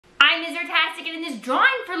is Artastic, and in this Drawing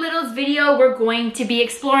for Littles video, we're going to be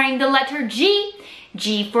exploring the letter G.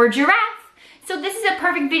 G for giraffe. So this is a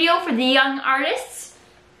perfect video for the young artists.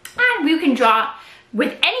 And you can draw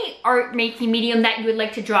with any art making medium that you would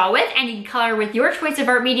like to draw with, and you can color with your choice of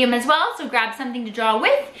art medium as well. So grab something to draw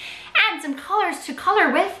with and some colors to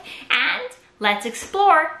color with, and let's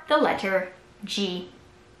explore the letter G.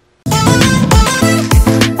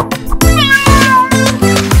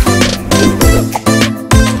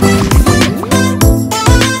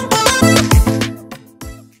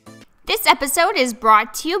 This episode is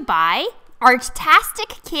brought to you by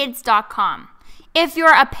artastickids.com. If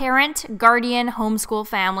you're a parent, guardian, homeschool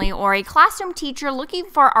family, or a classroom teacher looking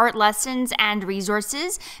for art lessons and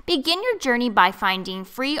resources, begin your journey by finding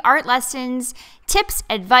free art lessons, tips,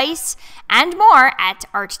 advice, and more at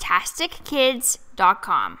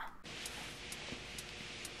artastickids.com.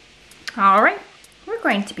 All right, we're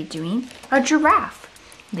going to be doing a giraffe.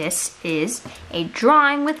 This is a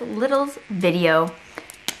Drawing with Littles video.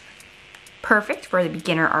 Perfect for the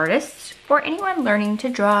beginner artists or anyone learning to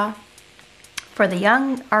draw. For the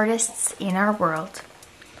young artists in our world,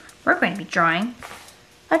 we're going to be drawing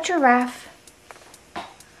a giraffe.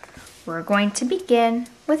 We're going to begin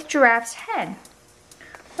with giraffe's head.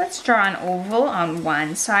 Let's draw an oval on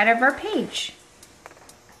one side of our page.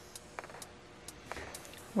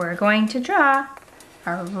 We're going to draw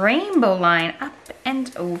a rainbow line up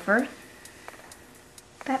and over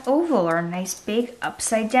that oval, or a nice big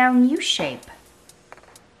upside down U shape.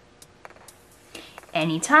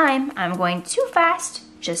 Anytime I'm going too fast,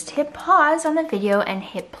 just hit pause on the video and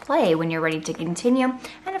hit play when you're ready to continue.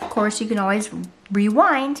 And of course, you can always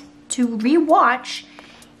rewind to rewatch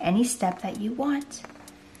any step that you want.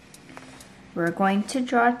 We're going to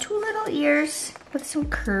draw two little ears with some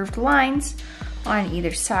curved lines on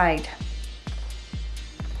either side.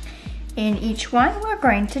 In each one, we're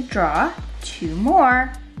going to draw two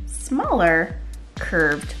more smaller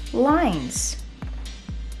curved lines.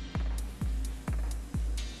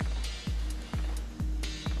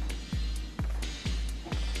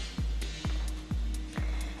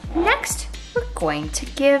 Next, we're going to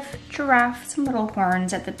give giraffe some little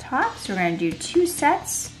horns at the top. So we're going to do two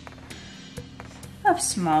sets of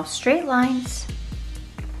small straight lines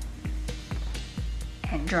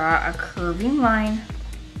and draw a curving line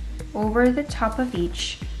over the top of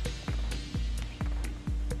each.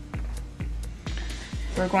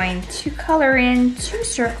 We're going to color in two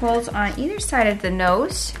circles on either side of the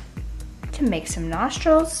nose to make some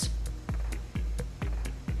nostrils.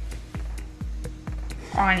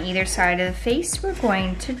 On either side of the face, we're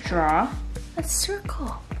going to draw a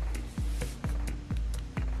circle.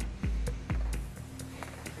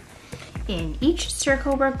 In each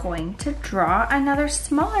circle, we're going to draw another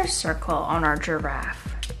smaller circle on our giraffe.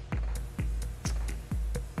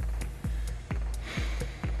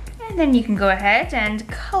 And then you can go ahead and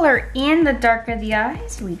color in the dark of the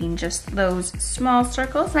eyes, leaving just those small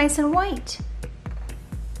circles nice and white.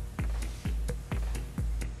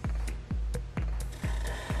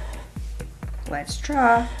 Let's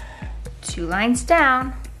draw two lines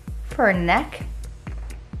down for a neck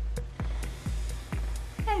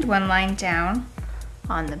and one line down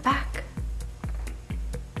on the back.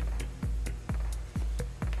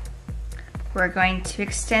 We're going to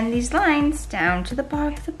extend these lines down to the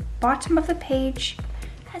bottom of the page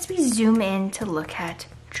as we zoom in to look at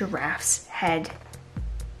giraffe's head.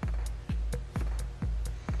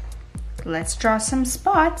 Let's draw some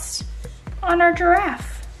spots on our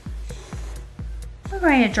giraffe. We're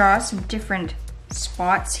going to draw some different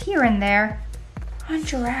spots here and there on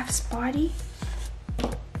giraffe's body,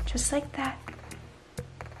 just like that.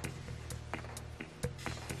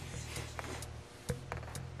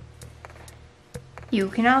 You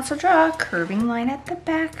can also draw a curving line at the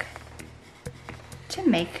back to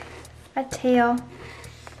make a tail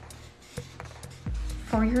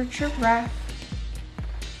for your giraffe.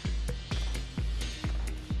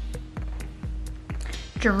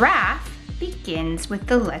 Giraffe begins with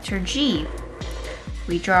the letter G.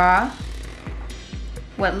 We draw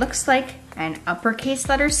what looks like an uppercase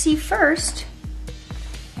letter C first,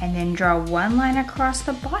 and then draw one line across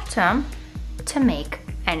the bottom to make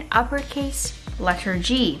an uppercase letter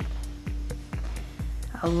G.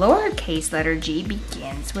 A lowercase letter G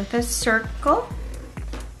begins with a circle.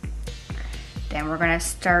 Then we're going to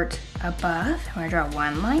start above. We're going to draw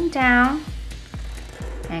one line down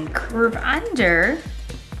and curve under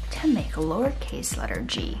to make a lowercase letter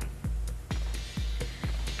G.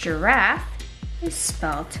 Giraffe is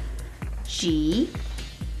spelled G-I-R-A-F-F-E.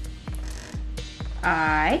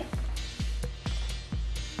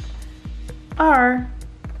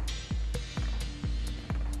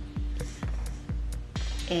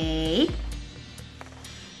 A,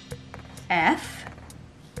 F,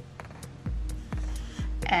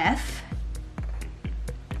 F,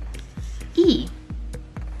 E.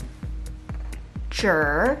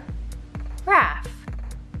 Giraffe,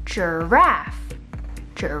 giraffe,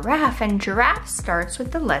 giraffe, and giraffe starts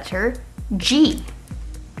with the letter G.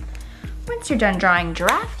 Once you're done drawing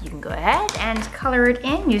giraffe, you can go ahead and color it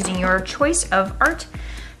in using your choice of art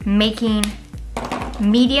making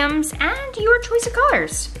mediums and your choice of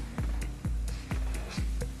colors.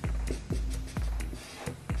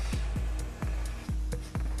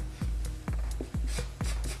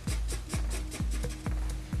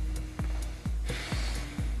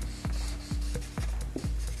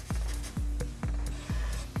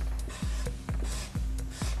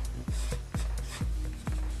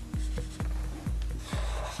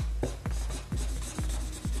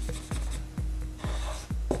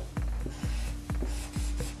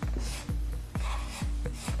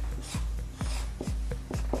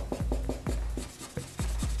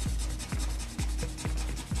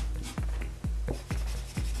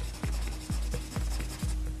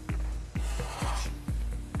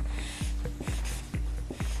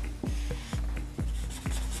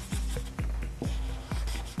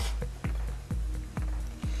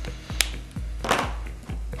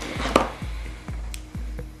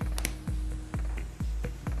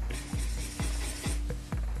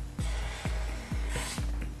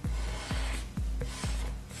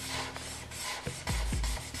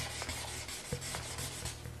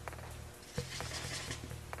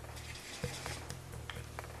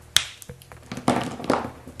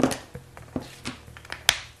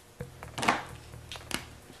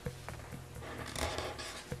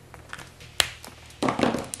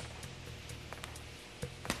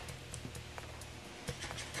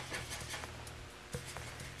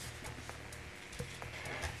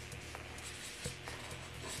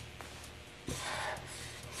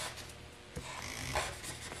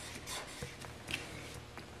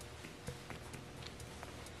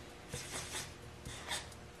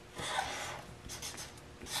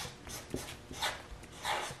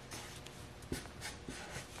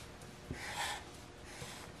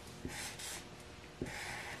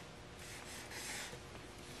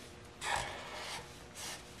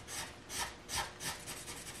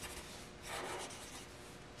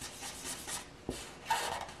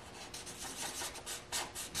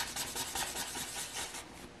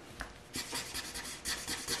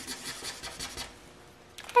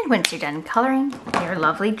 And once you're done coloring, your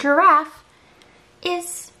lovely giraffe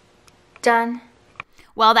is done.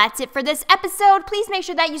 Well, that's it for this episode. Please make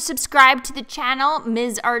sure that you subscribe to the channel,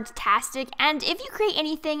 Ms. Artastic. And if you create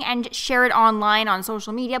anything and share it online on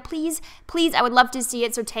social media, please, I would love to see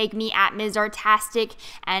it. So tag me at Ms. Artastic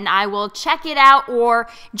and I will check it out, or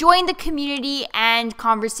join the community and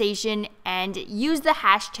conversation and use the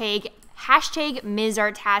hashtag Ms.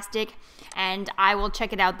 Artastic, and I will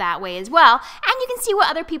check it out that way as well. And you can see what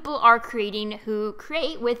other people are creating who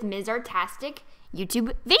create with Ms. Artastic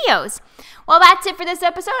YouTube videos. Well, that's it for this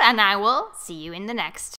episode, and I will see you in the next.